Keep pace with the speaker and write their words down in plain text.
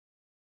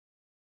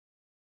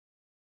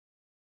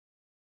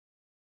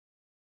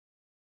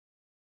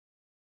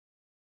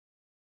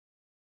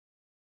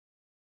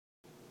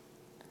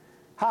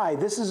Hi,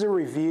 this is a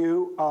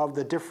review of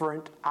the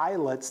different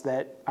eyelets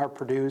that are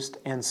produced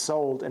and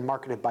sold and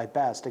marketed by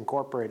Best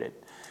Incorporated.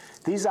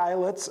 These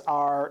eyelets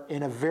are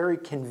in a very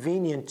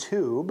convenient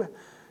tube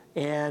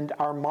and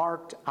are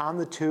marked on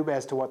the tube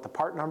as to what the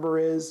part number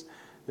is.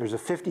 There's a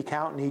 50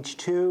 count in each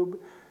tube.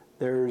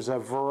 There's a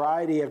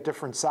variety of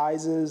different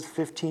sizes,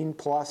 15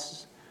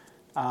 plus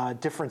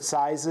different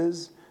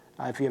sizes.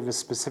 If you have a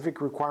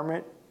specific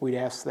requirement, we'd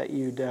ask that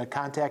you'd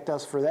contact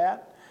us for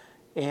that.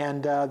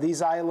 And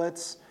these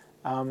eyelets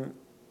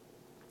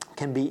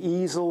can be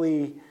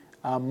easily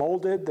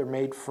molded. They're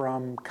made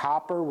from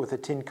copper with a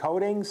tin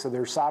coating, so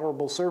they're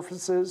solderable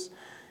surfaces,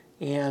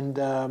 and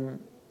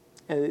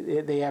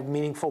they have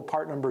meaningful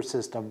part number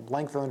system,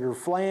 length under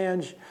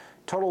flange,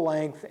 total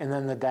length, and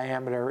then the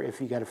diameter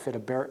if you got to fit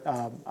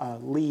a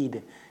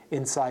lead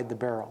inside the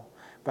barrel.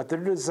 But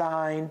they're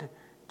designed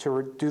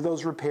to do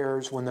those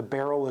repairs when the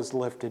barrel is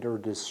lifted or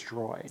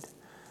destroyed.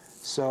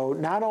 So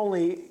not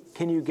only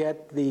can you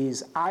get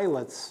these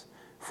eyelets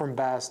from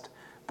Best,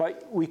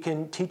 but we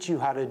can teach you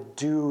how to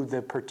do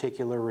the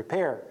particular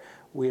repair.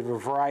 We have a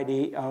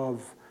variety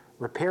of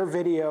repair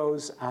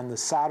videos on the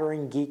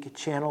Soldering Geek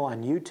channel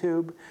on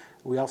YouTube.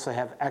 We also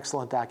have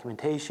excellent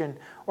documentation,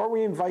 or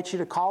we invite you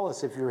to call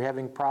us if you're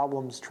having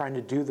problems trying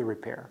to do the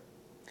repair.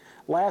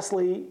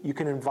 Lastly, you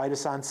can invite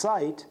us on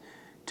site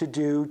to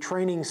do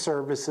training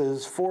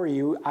services for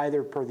you,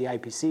 either per the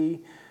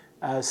IPC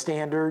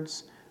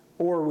standards,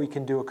 or we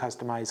can do a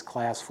customized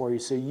class for you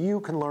so you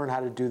can learn how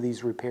to do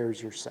these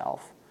repairs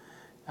yourself.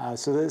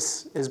 So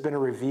this has been a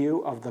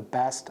review of the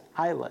Best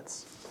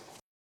eyelets.